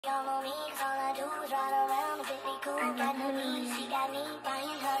She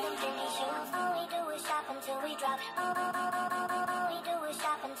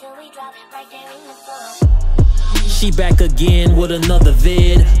back again with another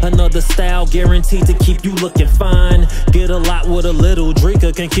vid, another style guaranteed to keep you looking fine. Get a lot with a little,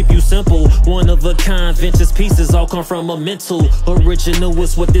 drinker can keep you simple. One of a kind, vintage pieces all come from a mental. Original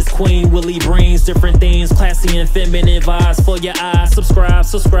is what this queen Willie brings. Different things, classy and feminine vibes for your eyes. Subscribe,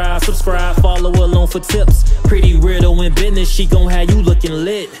 subscribe, subscribe, follow along for tips. Pretty weirdo in business, she gon' have you looking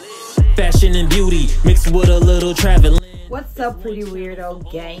lit. Fashion and beauty mixed with a little traveling. What's up, Pretty Weirdo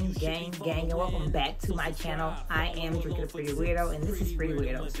gang, and welcome back to my channel. I am Drinking the Pretty Weirdo, and this is Pretty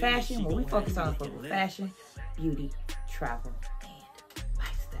Weirdo's Fashion, where we focus on fashion, beauty, travel, and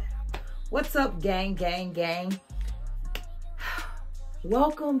lifestyle. What's up, gang?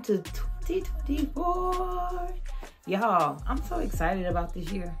 Welcome to 2024. Y'all, I'm so excited about this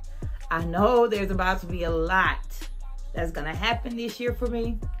year. I know there's about to be a lot that's gonna happen this year for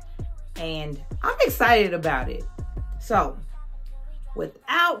me, and I'm excited about it. So,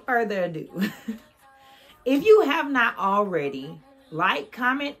 without further ado, if you have not already liked,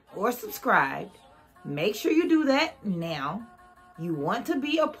 comment, or subscribed, make sure you do that now. You want to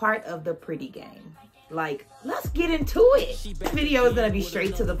be a part of the Pretty Game. Like, let's get into it. This video is going to be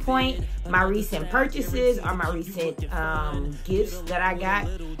straight to the point. My recent purchases are my recent gifts that I got.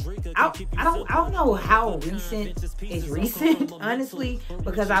 I don't know how recent is recent, honestly,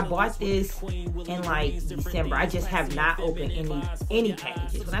 because I bought this in like December. I just have not opened any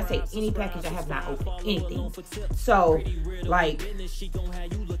packages. When I say any package, I have not opened anything. So, like,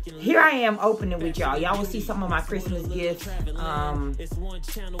 here I am opening with y'all. Y'all will see some of my Christmas gifts and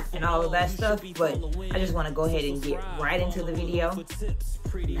all of that stuff, but I just want to go ahead and get right into the video.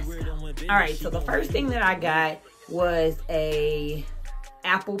 All right, so the first thing that I got was a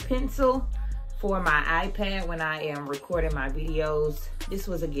Apple Pencil for my iPad when I am recording my videos. This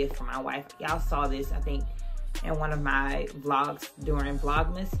was a gift from my wife. Y'all saw this, I think, in one of my vlogs during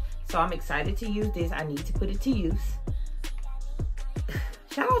Vlogmas. So I'm excited to use this. I need to put it to use.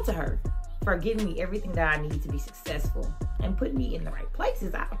 Shout out to her for getting me everything that I need to be successful and putting me in the right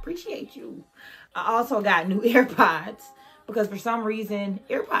places. I appreciate you. I also got new AirPods because for some reason,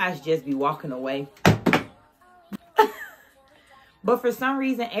 AirPods just be walking away. But for some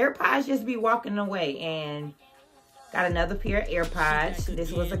reason, AirPods just be walking away, and got another pair of AirPods.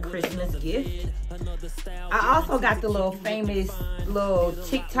 This was a Christmas gift. I also got the little famous little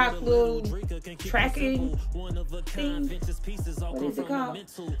TikTok little tracking thing. What is it called?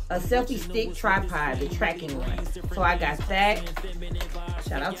 A selfie stick tripod, the tracking one. So I got that.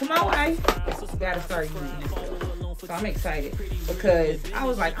 Shout out to my wife. Gotta start using this. So I'm excited because I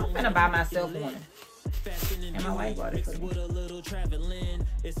was like, I'm gonna buy myself one. And my wife bought it for me.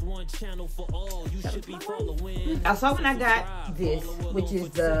 Also, when I got this, which is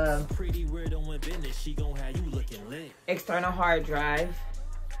the external hard drive,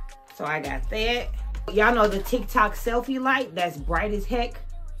 so I got that. Y'all know the TikTok selfie light that's bright as heck?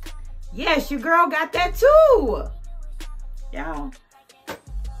 Yes, your girl got that too. Y'all,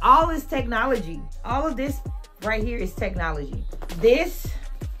 all is technology. All of this right here is technology. This,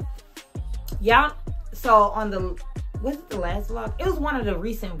 y'all. So on the, was it the last vlog? It was one of the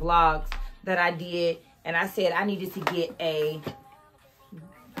recent vlogs that I did, and I said I needed to get a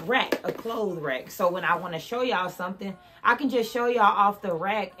rack, a clothes rack. So when I want to show y'all something, I can just show y'all off the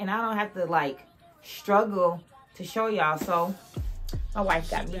rack, and I don't have to like struggle to show y'all. So my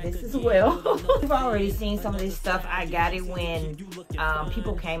wife got me this as well. You've already seen some of this stuff. I got it when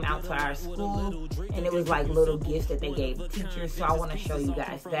people came out to our school, and it was like little gifts that they gave teachers. So I want to show you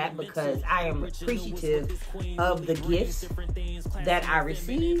guys that because I am appreciative of the gifts that I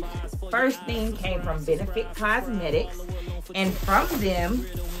received. First thing came from Benefit Cosmetics, and from them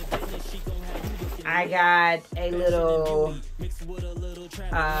I got a little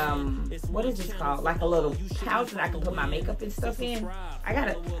what is this called? Like a little pouch that I can put my makeup and stuff in. I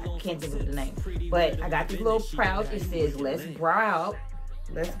can't think of the name, but I got this little pouch. It says let's brow out,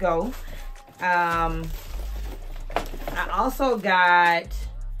 let's go. I also got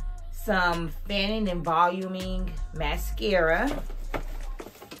some fanning and voluming mascara,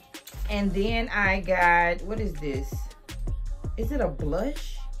 and then I got, what is this? Is it a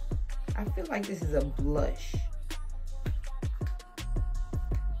blush? I feel like this is a blush.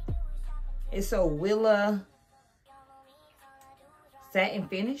 It's a Willa satin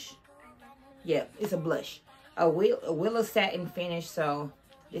finish. Yeah, it's a blush. A Willa satin finish. So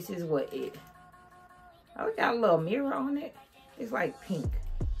this is what it. Oh, it got a little mirror on it. It's like pink.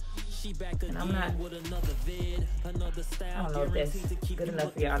 And I'm not, I don't know if that's good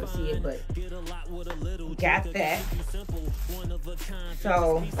enough for y'all to see it, but got that.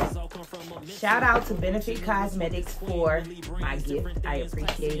 So shout out to Benefit Cosmetics for my gift. I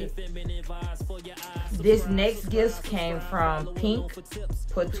appreciate it. This next gift came from Pink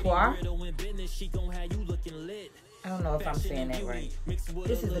Prettiweirdofashion. I don't know if I'm saying that right.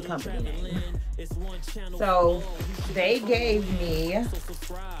 This is the company name. So they gave me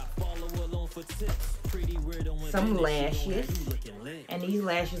some lashes, and these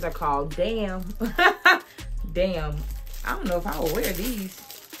lashes are called Damn. Damn. I don't know if I will wear these.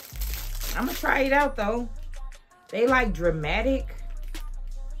 I'm gonna try it out though. They like dramatic.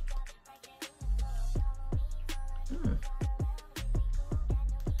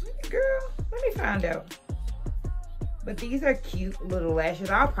 Girl, let me find out. But these are cute little lashes.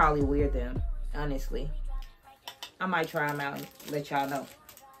 I'll probably wear them, honestly. I might try them out and let y'all know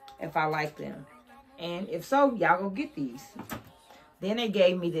if I like them. And if so, y'all go get these. Then they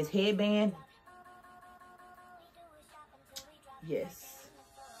gave me this headband. Yes.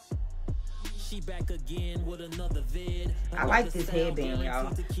 She back again with another vid. I like this headband,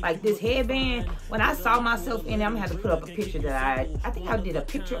 y'all. Like this headband, when I saw myself in it, I'm gonna have to put up a picture that I think I did a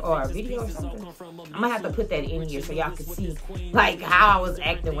picture or a video or something. I'm gonna have to put that in here so y'all can see like how I was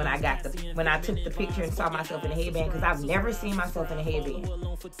acting when I took the picture and saw myself in a headband, because I've never seen myself in a headband.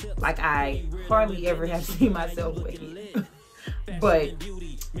 Like I hardly ever have seen myself with it. But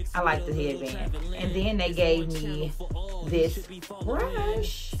I like the headband. And then they gave me this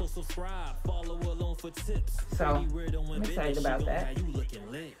brush. So I'm excited about that.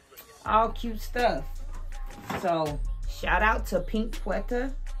 All cute stuff. So shout out to Pink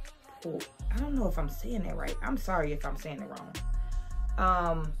Prettiweirdofashion. I don't know if I'm saying that right. I'm sorry if I'm saying it wrong.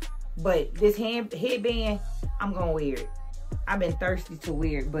 But this headband, I'm gonna wear it. I've been thirsty to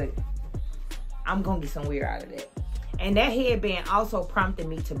wear it, but I'm gonna get some wear out of that. And that headband also prompted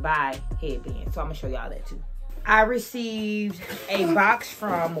me to buy headbands. So I'm gonna show y'all that too. I received a box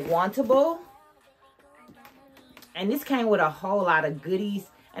from Wantable. And this came with a whole lot of goodies.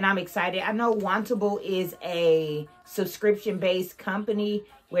 And I'm excited. I know Wantable is a subscription-based company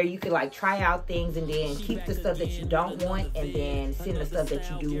where you can like try out things and then keep the stuff that you don't want and then send the stuff that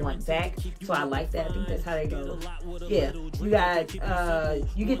you do want back. So I like that. I think that's how they go. Yeah, you got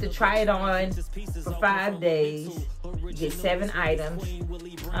you get to try it on for 5 days. You get 7 items. You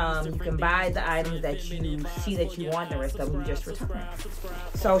can buy the items that you see that you want. The rest of them you just return.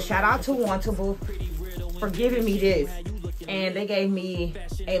 So shout out to Wantable for giving me this. And they gave me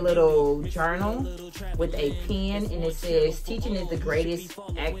a little journal with a pen, and it says, "Teaching is the greatest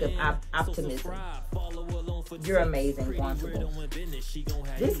act of optimism." You're amazing, Wantable.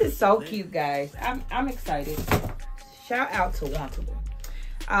 This is so cute, guys. I'm excited. Shout out to Wantable.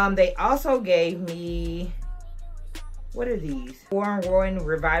 They also gave me, what are these? Warren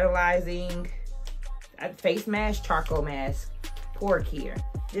Revitalizing face mask, charcoal mask, pore care.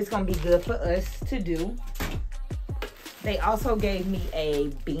 This is gonna be good for us to do. They also gave me a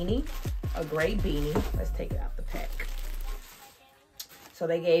beanie, a gray beanie. Let's take it out the pack. So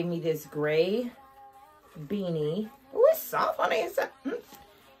they gave me this gray beanie. Oh, it's soft on the inside.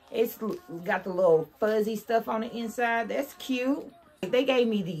 It's got the little fuzzy stuff on the inside. That's cute. They gave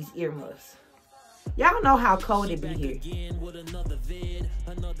me these earmuffs. Y'all know how cold it be here.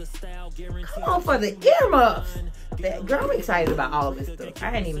 Come on for the earmuffs. Girl, I'm excited about all this stuff.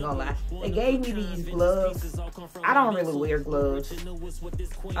 I ain't even gonna lie. They gave me these gloves. I don't really wear gloves.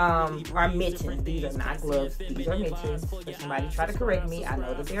 Or mittens. These are not gloves. These are mittens. If somebody try to correct me, I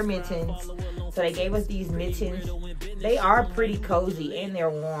know that they're mittens. So they gave us these mittens. They are pretty cozy and they're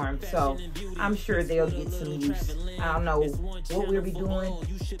warm. So I'm sure they'll get some use. I don't know what we'll be doing,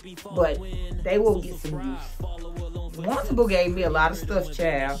 but they will get some use. Wantable gave me a lot of stuff,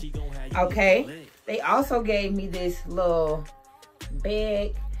 child. Okay. They also gave me this little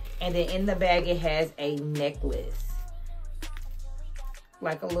bag, and then in the bag it has a necklace.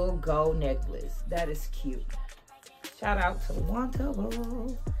 Like a little gold necklace. That is cute. Shout out to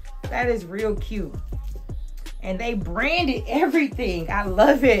Wantable. That is real cute. And they branded everything. I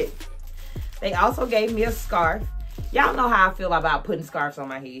love it. They also gave me a scarf. Y'all know how I feel about putting scarves on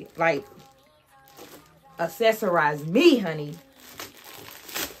my head. Like, accessorize me, honey.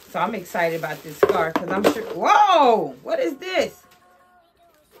 So I'm excited about this scarf because I'm sure. Whoa! What is this?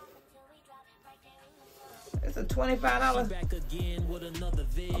 It's a $25.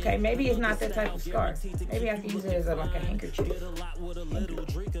 Okay, maybe it's not that type of scarf. Maybe I can use it as like a handkerchief. Girl,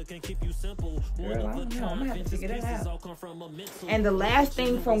 I don't know. I'm gonna have to figure that out. And the last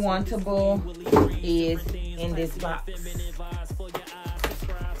thing from Wantable is in this box.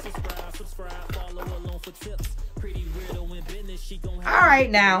 All right,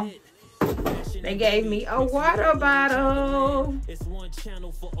 now they gave me a water bottle.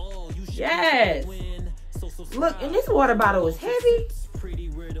 Yes. Look, and this water bottle is heavy.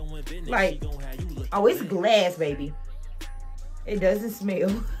 Like, oh, it's glass, baby. It doesn't smell.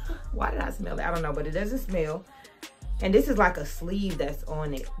 Why did I smell it? I don't know, but it doesn't smell. And this is like a sleeve that's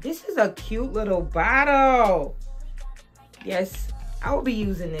on it. This is a cute little bottle. Yes, I will be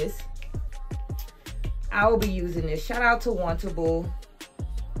using this. I will be using this. Shout out to Wantable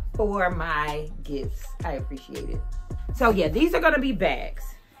for my gifts. I appreciate it. So yeah, these are gonna be bags.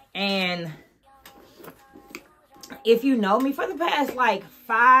 And if you know me, for the past like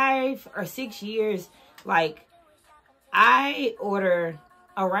 5 or 6 years, like I order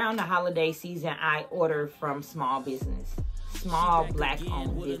around the holiday season, I order from small business, small black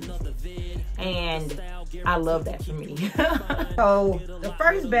owned business. And I love that for me. So the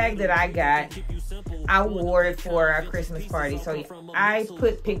first bag that I got, I wore it for a Christmas party. So I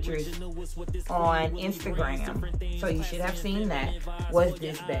put pictures on Instagram, so you should have seen that, was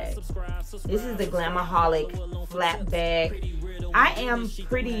this bag. This is the Glam-Aholic flat bag. I am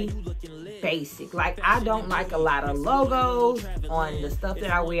pretty basic. Like, I don't like a lot of logos on the stuff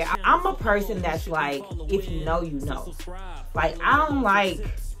that I wear. I'm a person that's like, if you know, you know. Like, I don't like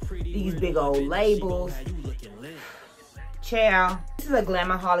these big old labels. Child, this is a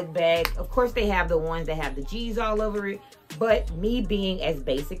Glam-Aholic bag. Of course, they have the ones that have the G's all over it. But me being as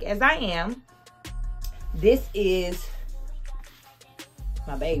basic as I am, this is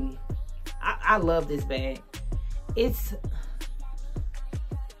my baby. I love this bag. It's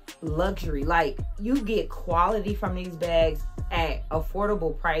luxury. Like, you get quality from these bags at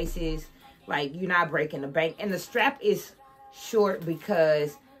affordable prices. Like, you're not breaking the bank. And the strap is short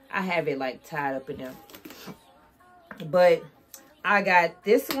because I have it like tied up in there. But I got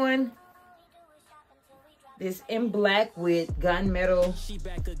this one. This in black with gunmetal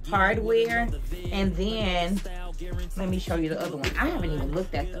hardware. And then, let me show you the other one. I haven't even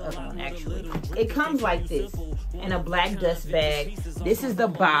looked at the other one, actually. It comes like this, in a black dust bag. This is the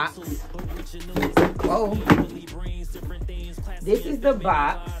box. Oh. This is the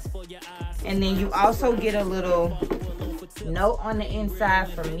box. And then you also get a little note on the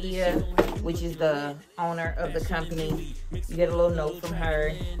inside from Mia, which is the owner of the company. You get a little note from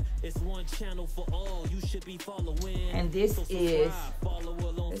her. And this is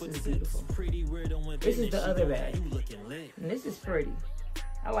beautiful. This is the other bag. And this is pretty.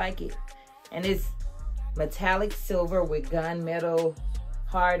 I like it. And it's metallic silver with gunmetal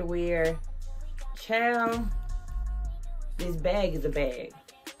hardware. Child, this bag is a bag.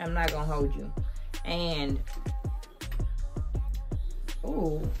 I'm not gonna hold you. And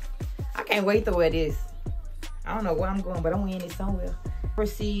ooh, I can't wait to wear this. I don't know where I'm going, but I'm wearing it somewhere.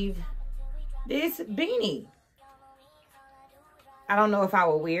 Received this beanie. I don't know if I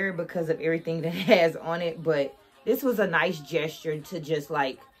will wear it because of everything that it has on it, but this was a nice gesture to just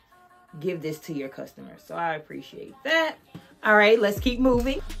like give this to your customers. So I appreciate that. All right, let's keep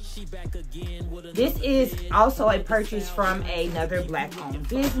moving. This is also a purchase from another black-owned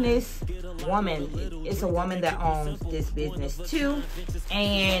business woman. It's a woman that owns this business too,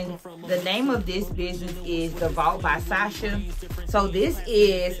 and the name of this business is The Vault by Sacha. So this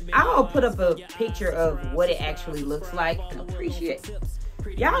is, I'll put up a picture of what it actually looks like and appreciate.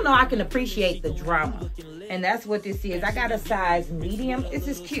 Y'all know I can appreciate the drama, and that's what this is. I got a size medium. This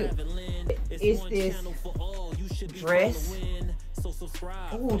is cute. It's this dress.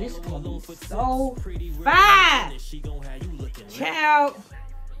 Oh, this is gonna be so fire. Child,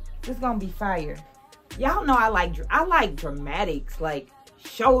 this is gonna be fire. Y'all know I like dramatics, like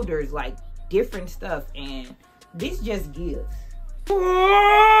shoulders, like different stuff, and this just gives.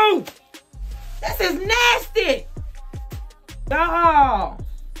 Ooh, this is nasty. Y'all,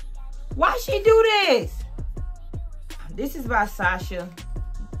 why she do this? This is by Sacha,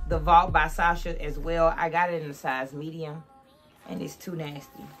 The Vault by Sacha as well. I got it in a size medium. And it's too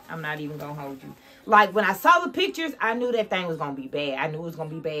nasty. I'm not even gonna hold you. Like, when I saw the pictures, I knew that thing was gonna be bad. I knew it was gonna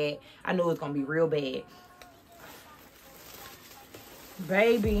be bad. I knew it was gonna be real bad.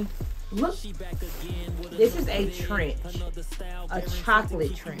 Baby, look. This is a trench. A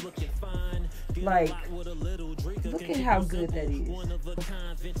chocolate trench. Like, look at how good that is.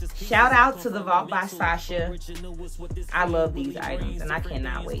 Shout out to The Vault by Sacha. I love these items and I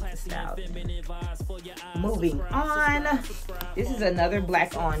cannot wait to style them. Moving on. This is another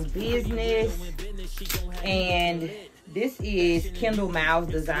black-owned business. And this is Kendall Miles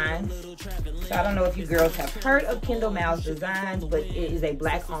Designs. So I don't know if you girls have heard of Kendall Miles Designs, but it is a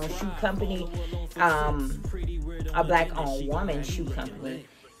black-owned shoe company. A black-owned woman shoe company.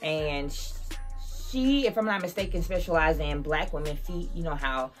 And She, if I'm not mistaken, specializes in black women feet. You know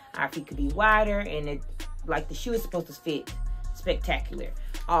how our feet could be wider, and it, like the shoe is supposed to fit spectacular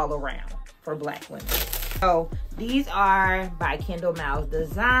all around for black women. So these are by Kendall Miles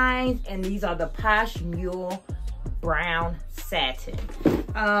Designs, and these are the Posh Mule Brown Satin.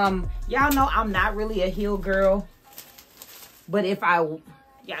 Y'all know I'm not really a heel girl, but if y'all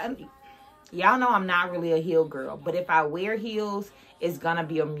know I'm not really a heel girl, but if I wear heels, it's gonna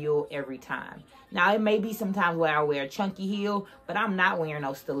be a mule every time. Now, it may be sometimes where I wear a chunky heel, but I'm not wearing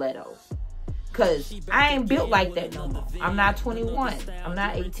no stilettos. Because I ain't built like that no more. I'm not 21. I'm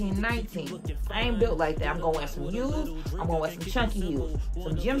not 18, 19. I ain't built like that. I'm going to wear some heels. I'm going to wear some chunky heels.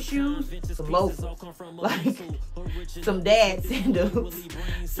 Some gym shoes. Some loafers. Like, some dad sandals.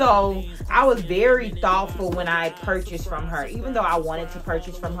 So, I was very thoughtful when I purchased from her. Even though I wanted to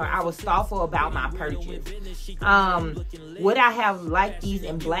purchase from her, I was thoughtful about my purchase. Would I have liked these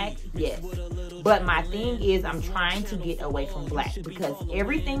in black? Yes. But my thing is, I'm trying to get away from black. Because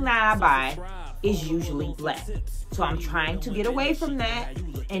everything that I buy is usually black. So I'm trying to get away from that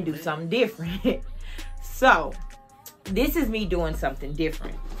and do something different. So this is me doing something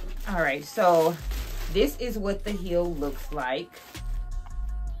different. All right, so this is what the heel looks like.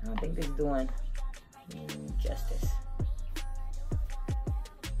 I don't think this is doing justice.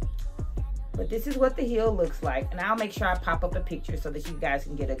 But this is what the heel looks like. And I'll make sure I pop up a picture so that you guys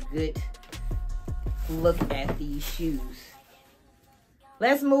can get a good look at these shoes.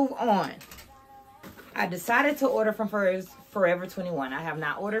 Let's move on. I decided to order from Forever 21. I have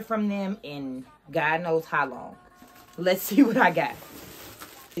not ordered from them in God knows how long. Let's see what I got.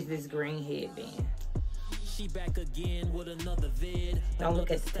 Is this green headband. Back again with another vid. Don't look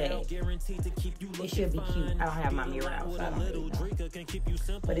at the tag. It should be cute. I don't have my mirror out, so I don't really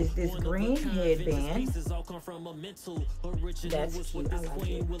know. But it's this green headband. That's cute. I like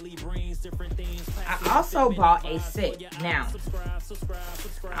it. I also bought a set. Now,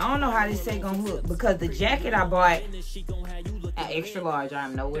 I don't know how this set gonna look because the jacket I bought at extra large.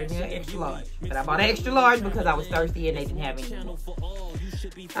 I'm nowhere near extra large, but I bought an extra large because I was thirsty and they didn't have any more.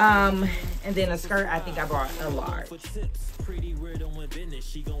 And then a skirt, I think I bought a large.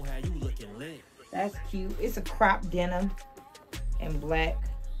 That's cute. It's a crop denim in black.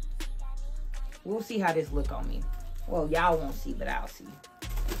 We'll see how this look on me. Well, y'all won't see, but I'll see.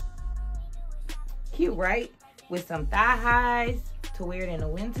 Cute, right? With some thigh highs to wear it in the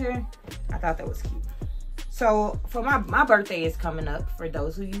winter. I thought that was cute. So for my birthday is coming up. For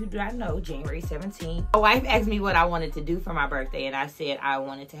those of you who do not know, January 17th. My wife asked me what I wanted to do for my birthday, and I said I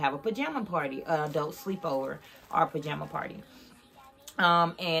wanted to have a pajama party, adult sleepover or pajama party.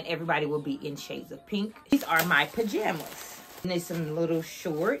 And everybody will be in shades of pink. These are my pajamas. And there's some little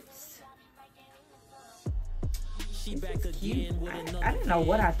shorts. This is cute. I didn't know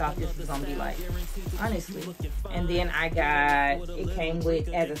what I thought this was gonna be like, honestly. And then I got, it came with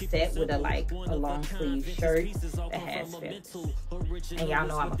as a set with a long sleeve shirt that has feathers. And y'all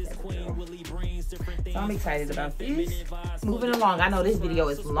know I'm a feather girl. So I'm excited about this. Moving along, I know this video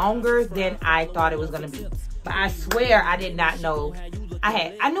is longer than I thought it was gonna be. But I swear I did not know.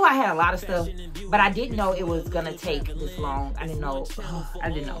 I knew I had a lot of stuff, but I didn't know it was gonna take this long. I didn't know. I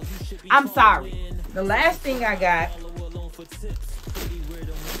didn't know. I'm sorry. The last thing I got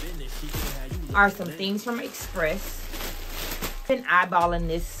are some things from Express. I've been eyeballing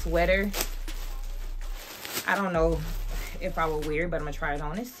this sweater. I don't know if I will wear it, but I'm gonna try it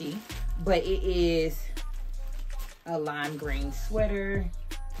on and see. But it is a lime green sweater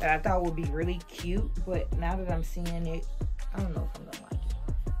that I thought would be really cute, but now that I'm seeing it, I don't know if I'm gonna like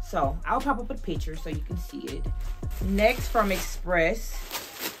it. So I'll pop up a picture so you can see it. Next from Express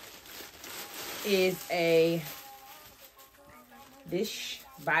is this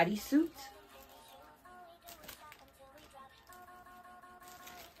bodysuit.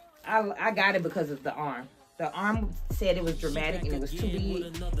 I got it because of the arm. The arm said it was dramatic and it was too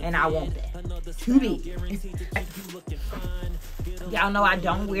big, and I want that. Too big. Y'all know I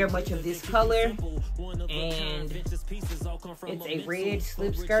don't wear much of this color, and it's a red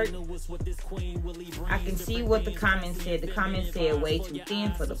slip skirt. I can see what the comments said. The comments said way too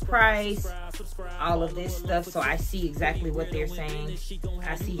thin for the price, all of this stuff, so I see exactly what they're saying.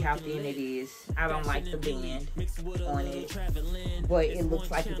 I see how thin it is. I don't like the band on it, but it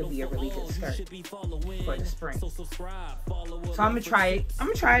looks like it could be a really good skirt for the spring. So I'm gonna try it. I'm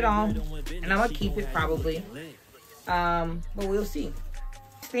gonna try it on, and I'm gonna keep it probably. But we'll see.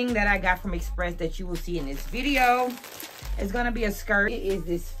 Thing that I got from Express that you will see in this video is gonna be a skirt. It is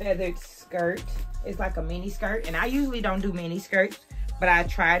this feathered skirt. It's like a mini skirt, and I usually don't do mini skirts, but I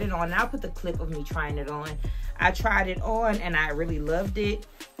tried it on, and I'll put the clip of me trying it on. I tried it on and I really loved it.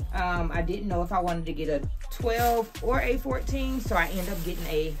 I didn't know if I wanted to get a 12 or a 14, so I ended up getting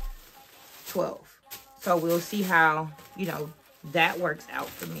a 12. So we'll see how, you know, that works out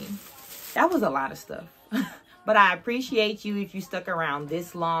for me. That was a lot of stuff. But I appreciate you if you stuck around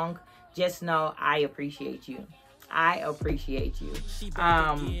this long. Just know I appreciate you. I appreciate you.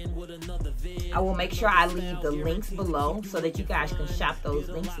 I will make sure I leave the links below so that you guys can shop those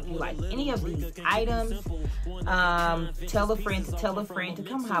links if you like any of these items. Tell a friend to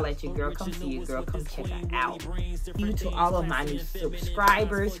come holler at your girl. Come see your girl. Come check her out. Thank you to all of my new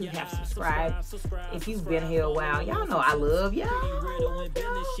subscribers who have subscribed. If you've been here a while, y'all know I love y'all.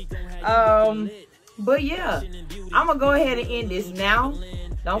 But yeah, I'm going to go ahead and end this now.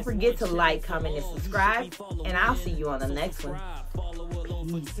 Don't forget to like, comment, and subscribe. And I'll see you on the next one.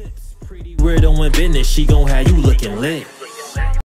 Peace. Weirdo in business, she gon' have you looking lit.